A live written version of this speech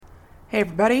Hey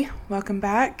everybody, welcome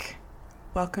back.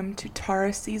 Welcome to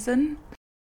Taurus season.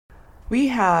 We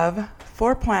have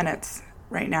 4 planets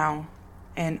right now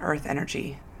in Earth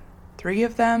energy. 3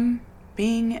 of them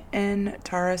being in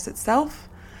Taurus itself,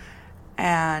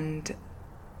 and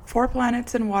 4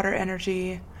 planets in water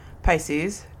energy,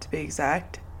 Pisces to be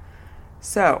exact.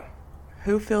 So,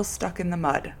 who feels stuck in the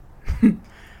mud?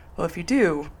 Well, if you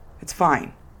do, it's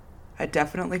fine. I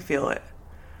definitely feel it.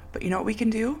 But you know what we can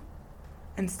do?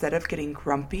 Instead of getting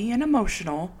grumpy and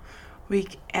emotional, we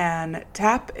can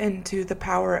tap into the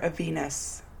power of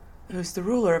Venus, who's the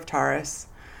ruler of Taurus,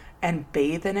 and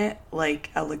bathe in it like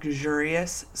a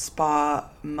luxurious spa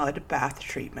mud bath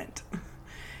treatment.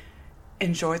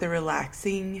 Enjoy the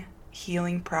relaxing,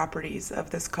 healing properties of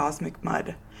this cosmic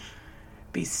mud.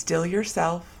 Be still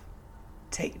yourself,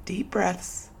 take deep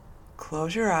breaths,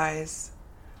 close your eyes,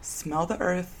 smell the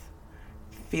earth,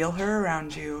 feel her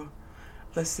around you,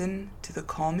 listen to the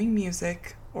calming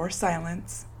music or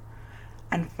silence,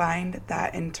 and find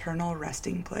that internal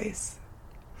resting place.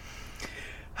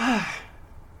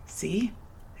 See?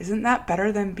 Isn't that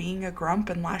better than being a grump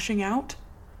and lashing out?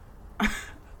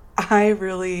 I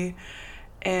really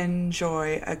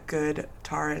enjoy a good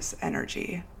Taurus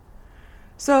energy.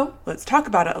 So let's talk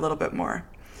about it a little bit more.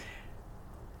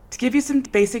 To give you some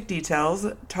basic details,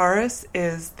 Taurus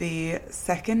is the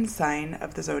second sign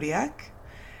of the zodiac,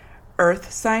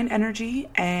 Earth sign energy,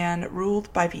 and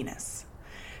ruled by Venus.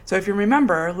 So if you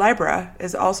remember, Libra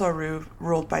is also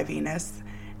ruled by Venus,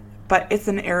 but it's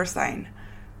an air sign.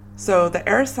 So the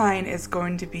air sign is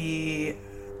going to be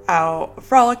out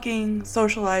frolicking,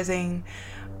 socializing,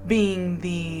 being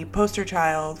the poster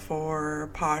child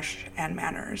for posh and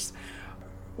manners.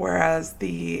 Whereas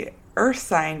the Earth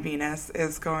sign Venus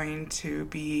is going to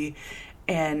be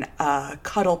in a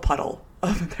cuddle puddle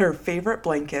of their favorite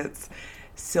blankets,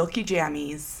 silky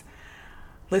jammies,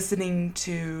 listening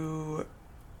to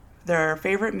their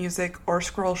favorite music or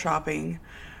scroll shopping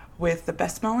with the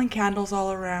best smelling candles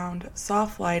all around,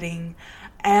 soft lighting,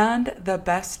 and the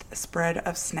best spread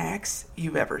of snacks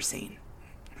you've ever seen.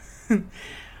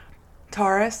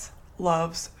 Taurus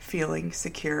loves feeling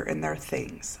secure in their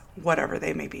things, whatever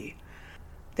they may be.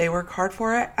 They work hard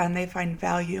for it, and they find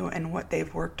value in what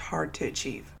they've worked hard to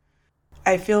achieve.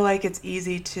 I feel like it's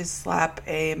easy to slap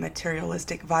a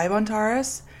materialistic vibe on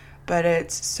Taurus, but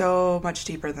it's so much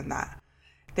deeper than that.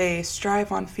 They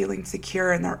strive on feeling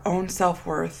secure in their own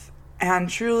self-worth and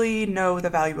truly know the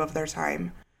value of their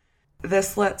time.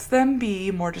 This lets them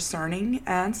be more discerning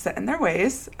and set in their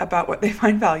ways about what they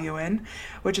find value in,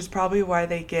 which is probably why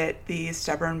they get the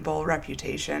stubborn bull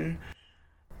reputation.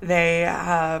 They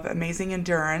have amazing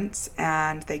endurance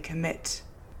and they commit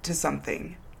to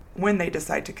something when they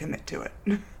decide to commit to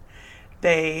it.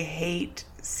 They hate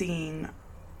seeing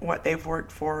what they've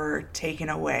worked for taken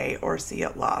away or see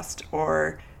it lost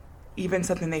or even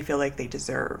something they feel like they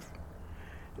deserve.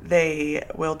 They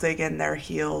will dig in their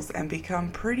heels and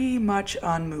become pretty much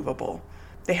unmovable.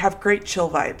 They have great chill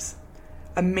vibes,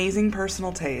 amazing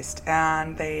personal taste,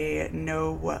 and they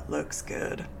know what looks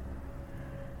good.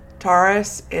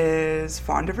 Taurus is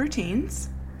fond of routines,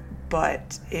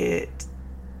 but it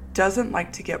doesn't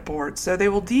like to get bored, so they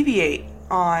will deviate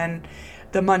on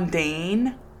the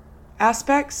mundane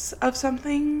aspects of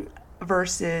something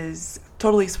versus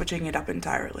totally switching it up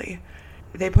entirely.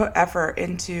 They put effort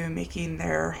into making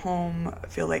their home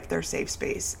feel like their safe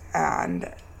space,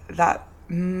 and that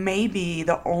may be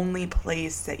the only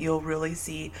place that you'll really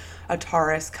see a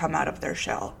Taurus come out of their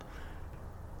shell.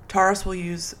 Taurus will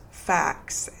use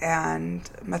facts and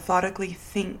methodically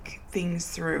think things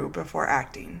through before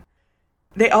acting.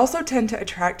 They also tend to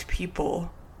attract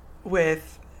people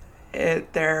with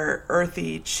their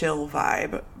earthy, chill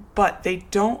vibe, but they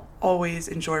don't always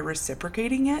enjoy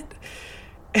reciprocating it.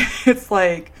 It's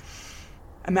like,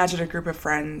 imagine a group of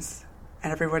friends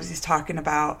and everybody's talking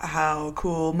about how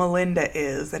cool Melinda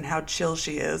is and how chill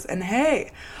she is. And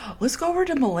hey, let's go over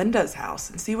to Melinda's house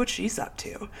and see what she's up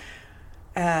to.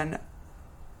 And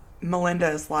Melinda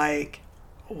is like,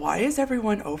 why is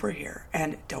everyone over here?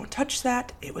 And don't touch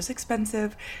that. It was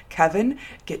expensive. Kevin,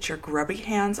 get your grubby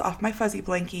hands off my fuzzy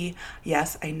blankie.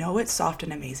 Yes, I know it's soft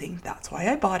and amazing. That's why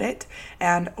I bought it.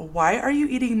 And why are you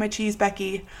eating my cheese,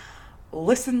 Becky?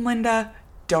 Listen, Linda,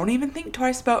 don't even think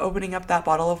twice about opening up that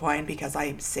bottle of wine because I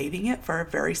am saving it for a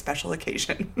very special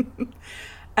occasion.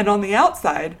 And on the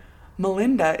outside,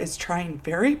 Melinda is trying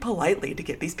very politely to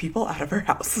get these people out of her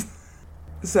house.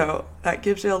 So that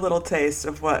gives you a little taste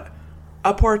of what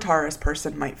a poor Taurus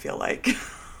person might feel like.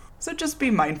 So just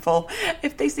be mindful.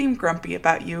 If they seem grumpy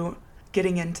about you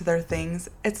getting into their things,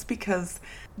 it's because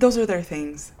those are their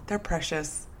things. They're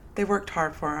precious. They worked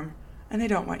hard for them, and they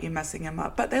don't want you messing them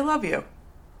up, but they love you.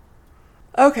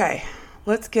 Okay,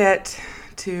 let's get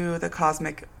to the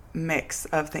cosmic mix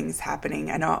of things happening.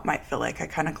 I know it might feel like I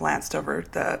kind of glanced over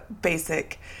the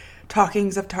basic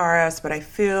talkings of Taurus, but I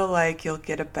feel like you'll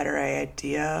get a better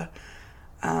idea.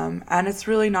 And it's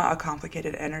really not a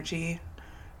complicated energy,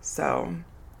 so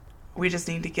we just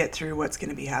need to get through what's going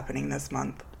to be happening this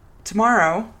month.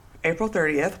 Tomorrow, April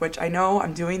 30th, which I know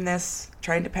I'm doing this,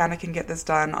 trying to panic and get this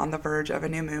done on the verge of a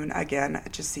new moon again.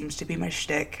 It just seems to be my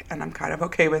shtick, and I'm kind of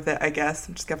okay with it, I guess.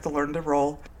 I'm just going to have to learn to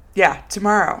roll. Yeah,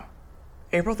 tomorrow,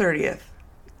 April 30th,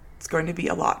 it's going to be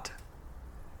a lot.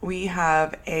 We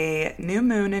have a new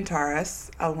moon in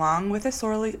Taurus, along with a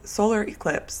solar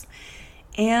eclipse,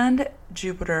 and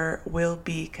Jupiter will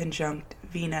be conjunct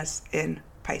Venus in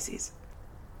Pisces.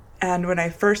 And when I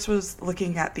first was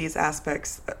looking at these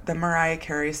aspects, the Mariah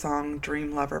Carey song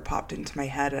Dream Lover popped into my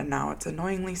head, and now it's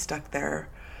annoyingly stuck there.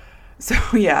 So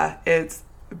yeah, it's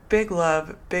big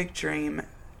love, big dream,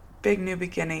 big new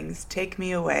beginnings, take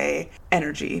me away,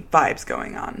 energy, vibes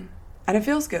going on. And it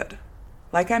feels good.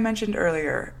 Like I mentioned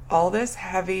earlier, all this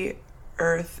heavy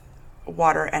earth,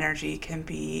 water energy can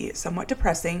be somewhat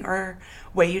depressing or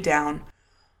weigh you down,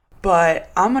 but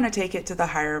I'm going to take it to the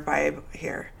higher vibe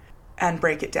here and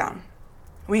break it down.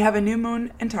 We have a new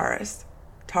moon in Taurus.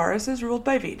 Taurus is ruled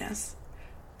by Venus.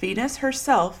 Venus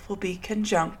herself will be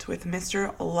conjunct with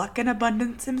Mr. Luck and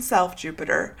Abundance himself,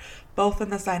 Jupiter, both in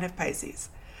the sign of Pisces.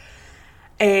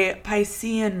 A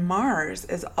Piscean Mars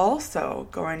is also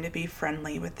going to be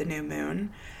friendly with the new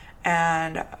moon.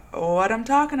 And what I'm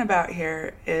talking about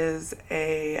here is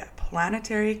a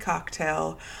planetary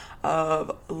cocktail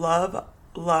of love,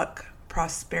 luck,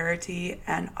 prosperity,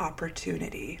 and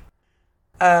opportunity.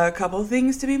 A couple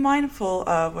things to be mindful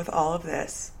of with all of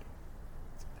this.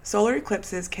 Solar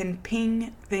eclipses can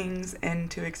ping things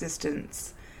into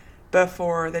existence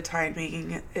before the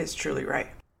timing is truly right.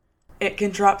 It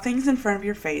can drop things in front of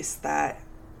your face that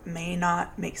may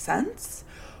not make sense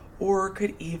or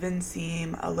could even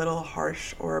seem a little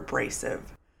harsh or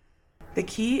abrasive. The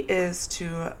key is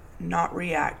to not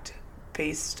react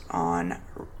based on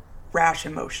rash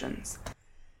emotions.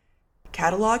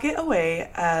 Catalog it away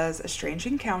as a strange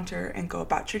encounter and go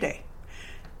about your day.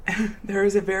 There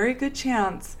is a very good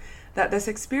chance that this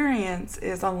experience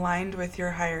is aligned with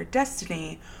your higher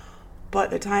destiny, but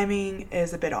the timing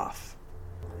is a bit off.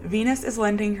 Venus is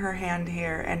lending her hand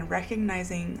here and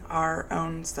recognizing our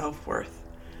own self-worth,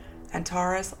 and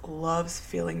Taurus loves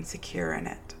feeling secure in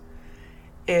it.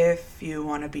 If you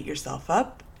want to beat yourself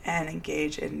up and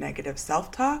engage in negative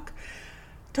self-talk,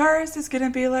 Taurus is going to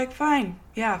be like, fine,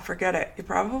 yeah, forget it. You're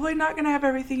probably not going to have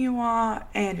everything you want,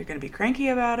 and you're going to be cranky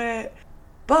about it.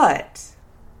 But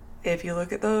if you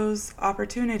look at those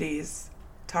opportunities,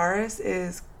 Taurus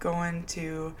is going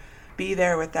to be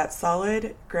there with that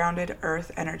solid, grounded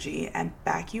earth energy and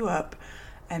back you up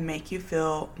and make you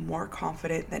feel more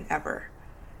confident than ever.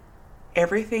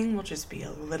 Everything will just be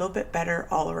a little bit better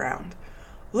all around.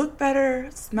 Look better,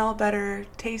 smell better,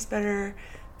 taste better,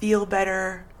 feel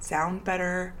better, sound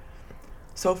better.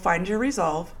 So find your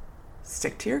resolve,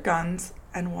 stick to your guns,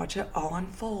 and watch it all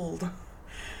unfold.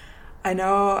 I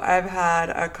know I've had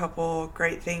a couple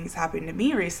great things happen to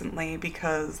me recently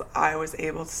because I was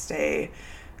able to stay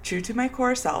true to my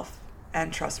core self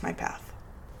and trust my path.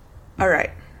 All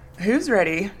right, who's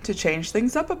ready to change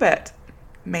things up a bit?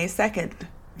 May 2nd.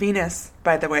 Venus,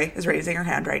 by the way, is raising her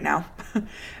hand right now.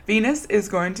 Venus is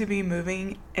going to be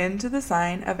moving into the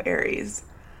sign of Aries.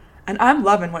 And I'm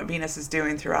loving what Venus is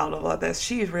doing throughout all of this.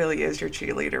 She really is your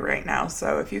cheerleader right now.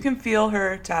 So if you can feel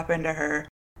her, tap into her,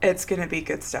 it's going to be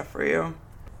good stuff for you.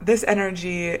 This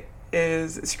energy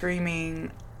is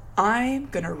screaming, I'm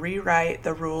going to rewrite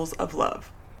the rules of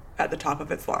love at the top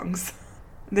of its lungs.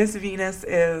 This Venus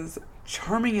is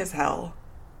charming as hell,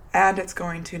 and it's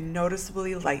going to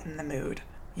noticeably lighten the mood.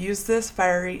 Use this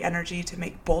fiery energy to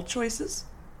make bold choices,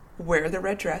 wear the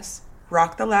red dress,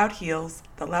 rock the loud heels,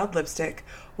 the loud lipstick,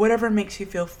 whatever makes you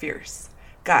feel fierce.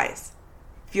 Guys,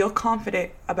 feel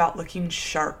confident about looking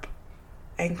sharp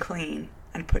and clean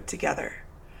and put together.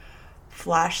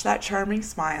 Flash that charming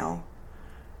smile.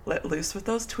 Let loose with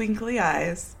those twinkly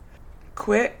eyes.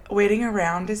 Quit waiting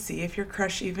around to see if your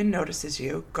crush even notices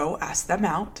you. Go ask them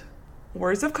out.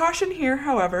 Words of caution here,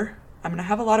 however. I'm going to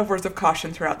have a lot of words of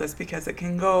caution throughout this because it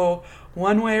can go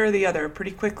one way or the other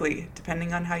pretty quickly,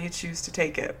 depending on how you choose to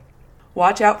take it.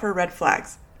 Watch out for red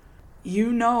flags.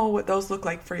 You know what those look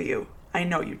like for you. I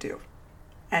know you do.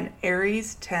 And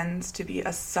Aries tends to be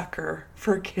a sucker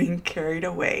for getting carried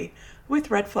away with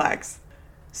red flags.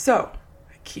 So,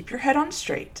 keep your head on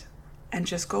straight and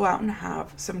just go out and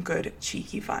have some good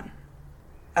cheeky fun.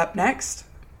 Up next,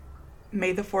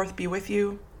 May the 4th be with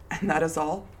you, and that is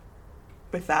all.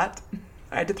 With that,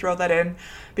 I had to throw that in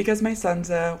because my son's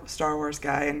a Star Wars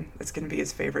guy and it's going to be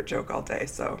his favorite joke all day,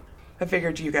 so I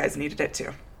figured you guys needed it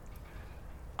too.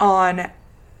 On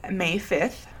May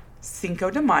 5th, Cinco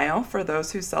de Mayo for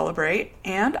those who celebrate,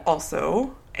 and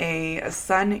also a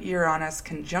Sun-Uranus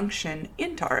conjunction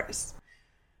in Taurus.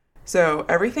 So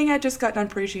everything I just got done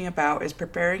preaching about is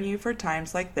preparing you for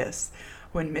times like this,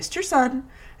 when Mr. Sun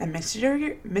and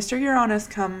Mr. Uranus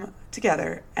come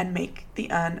together and make the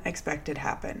unexpected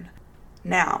happen.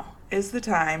 Now is the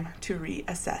time to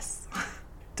reassess.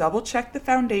 Double check the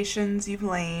foundations you've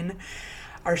laid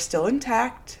are still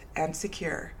intact and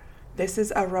secure. This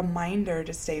is a reminder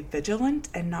to stay vigilant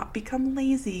and not become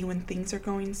lazy when things are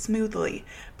going smoothly,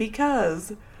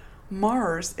 because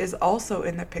Mars is also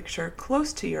in the picture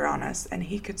close to Uranus, and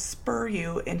he could spur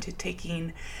you into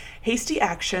taking hasty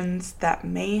actions that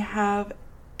may have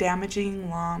damaging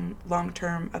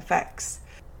long-term effects.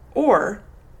 Or,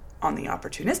 on the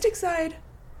opportunistic side,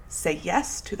 say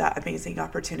yes to that amazing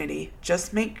opportunity.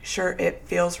 Just make sure it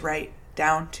feels right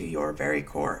down to your very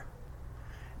core.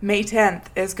 May 10th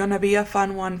is going to be a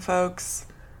fun one, folks.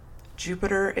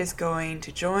 Jupiter is going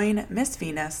to join Miss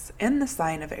Venus in the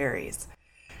sign of Aries.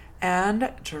 And,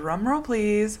 drumroll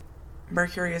please,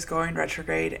 Mercury is going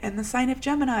retrograde in the sign of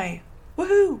Gemini.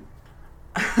 Woohoo!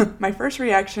 My first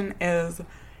reaction is,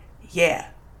 yeah,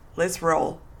 let's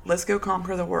roll. Let's go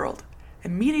conquer the world.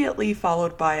 Immediately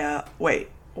followed by a, wait,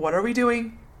 what are we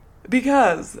doing?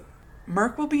 Because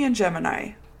Merc will be in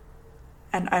Gemini.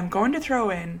 And I'm going to throw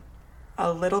in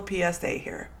a little PSA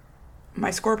here.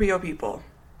 My Scorpio people,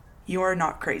 you are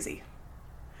not crazy.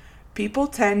 People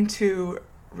tend to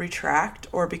retract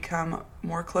or become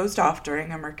more closed off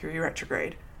during a Mercury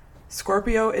retrograde.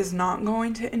 Scorpio is not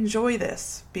going to enjoy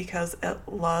this because it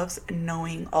loves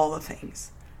knowing all the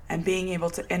things and being able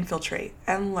to infiltrate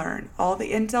and learn all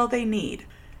the intel they need.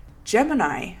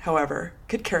 Gemini, however,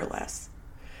 could care less.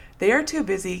 They are too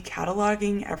busy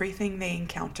cataloging everything they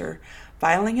encounter,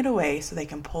 filing it away so they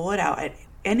can pull it out at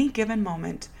any given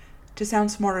moment to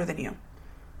sound smarter than you.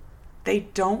 They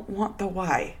don't want the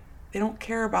why. They don't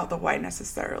care about the why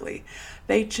necessarily.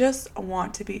 They just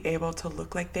want to be able to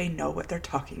look like they know what they're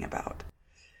talking about.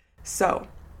 So,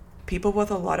 people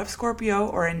with a lot of Scorpio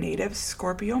or a native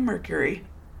Scorpio Mercury,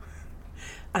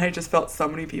 and I just felt so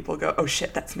many people go, oh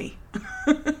shit, that's me.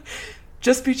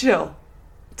 Just be chill.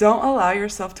 Don't allow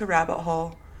yourself to rabbit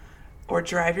hole or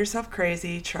drive yourself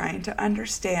crazy trying to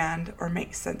understand or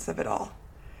make sense of it all.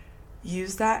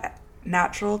 Use that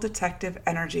natural detective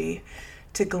energy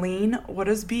to glean what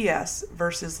is BS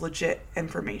versus legit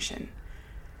information.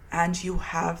 And you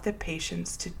have the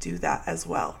patience to do that as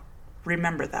well.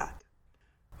 Remember that.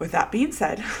 With that being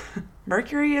said,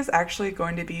 Mercury is actually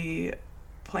going to be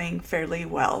playing fairly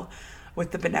well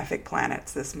with the benefic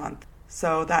planets this month.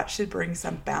 So that should bring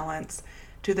some balance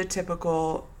to the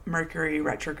typical Mercury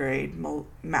retrograde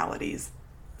maladies.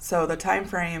 So the time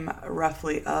frame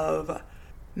roughly of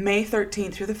May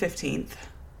 13th through the 15th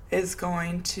is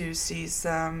going to see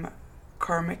some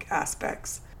karmic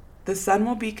aspects. The sun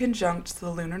will be conjunct to the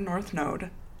lunar north node,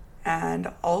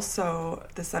 and also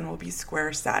the sun will be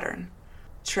square Saturn.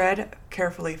 Tread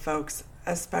carefully, folks,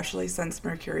 especially since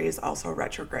Mercury is also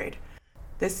retrograde.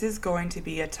 This is going to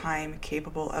be a time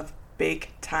capable of big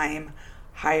time,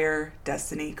 higher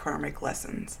destiny karmic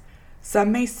lessons.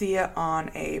 Some may see it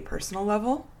on a personal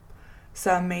level.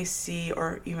 Some may see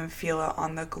or even feel it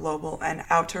on the global and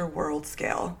outer world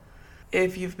scale.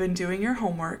 If you've been doing your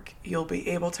homework, you'll be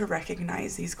able to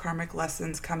recognize these karmic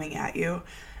lessons coming at you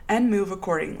and move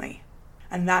accordingly.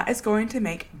 And that is going to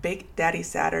make Big Daddy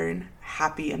Saturn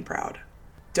happy and proud.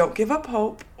 Don't give up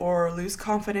hope or lose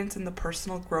confidence in the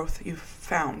personal growth you've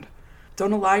found.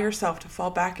 Don't allow yourself to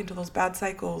fall back into those bad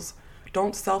cycles.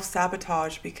 Don't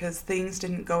self-sabotage because things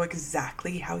didn't go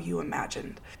exactly how you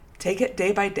imagined. Take it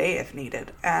day by day if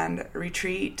needed, and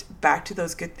retreat back to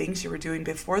those good things you were doing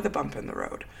before the bump in the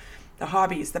road. The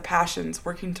hobbies, the passions,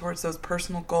 working towards those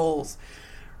personal goals.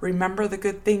 Remember the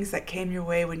good things that came your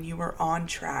way when you were on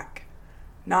track.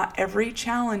 Not every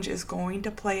challenge is going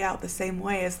to play out the same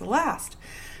way as the last,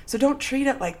 so don't treat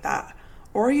it like that,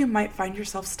 or you might find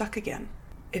yourself stuck again.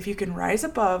 If you can rise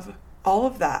above all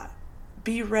of that,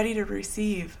 be ready to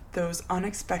receive those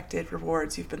unexpected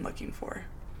rewards you've been looking for.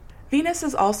 Venus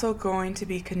is also going to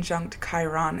be conjunct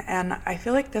Chiron, and I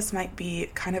feel like this might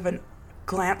be kind of an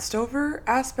glanced over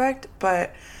aspect,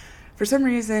 but for some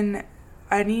reason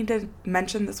I need to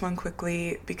mention this one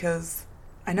quickly because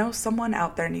I know someone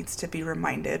out there needs to be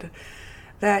reminded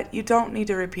that you don't need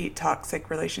to repeat toxic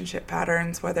relationship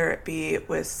patterns, whether it be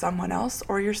with someone else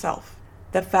or yourself.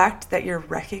 The fact that you're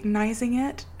recognizing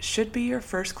it should be your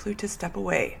first clue to step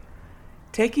away.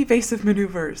 Take evasive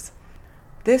maneuvers.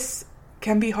 This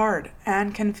can be hard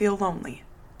and can feel lonely,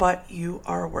 but you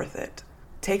are worth it.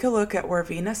 Take a look at where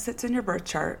Venus sits in your birth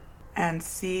chart and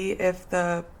see if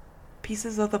the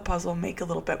pieces of the puzzle make a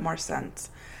little bit more sense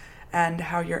and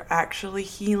how you're actually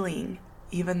healing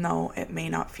even though it may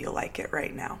not feel like it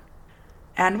right now.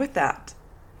 And with that,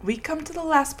 we come to the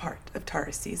last part of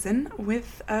Taurus season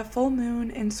with a full moon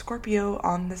in Scorpio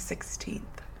on the 16th.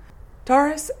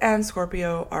 Taurus and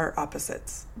Scorpio are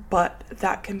opposites, but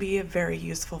that can be a very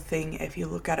useful thing if you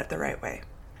look at it the right way.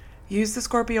 Use the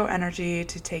Scorpio energy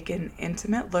to take an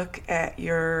intimate look at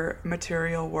your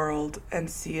material world and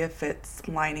see if it's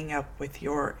lining up with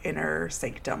your inner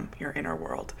sanctum, your inner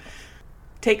world.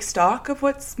 Take stock of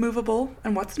what's movable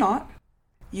and what's not.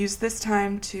 Use this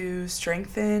time to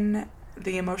strengthen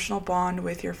the emotional bond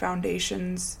with your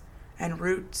foundations and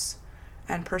roots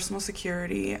and personal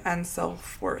security and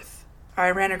self-worth. I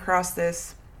ran across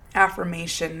this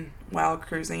affirmation while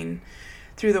cruising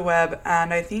through the web,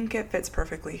 and I think it fits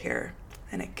perfectly here.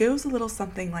 And it goes a little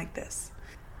something like this.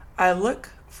 I look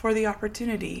for the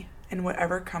opportunity in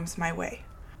whatever comes my way.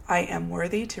 I am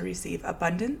worthy to receive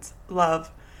abundance,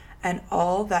 love, and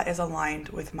all that is aligned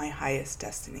with my highest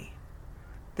destiny.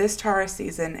 This Taurus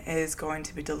season is going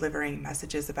to be delivering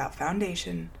messages about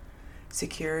foundation,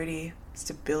 security,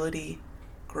 stability,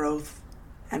 growth,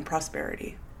 and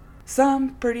prosperity.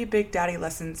 Some pretty big daddy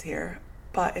lessons here,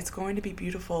 but it's going to be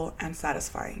beautiful and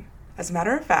satisfying. As a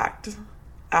matter of fact,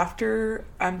 after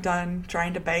I'm done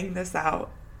trying to bang this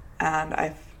out and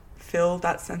I feel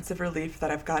that sense of relief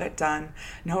that I've got it done,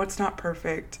 no, it's not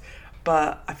perfect,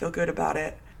 but I feel good about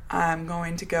it, I'm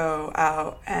going to go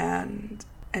out and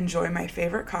enjoy my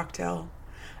favorite cocktail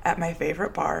at my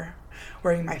favorite bar,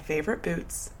 wearing my favorite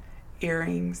boots,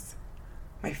 earrings,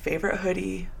 my favorite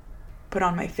hoodie, put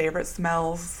on my favorite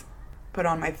smells, put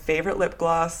on my favorite lip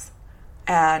gloss,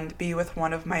 and be with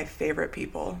one of my favorite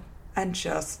people and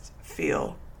just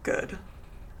feel good.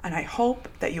 And I hope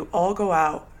that you all go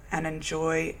out and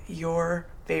enjoy your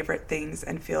favorite things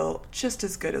and feel just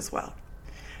as good as well.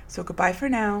 So goodbye for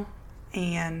now,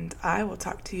 and I will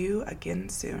talk to you again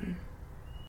soon.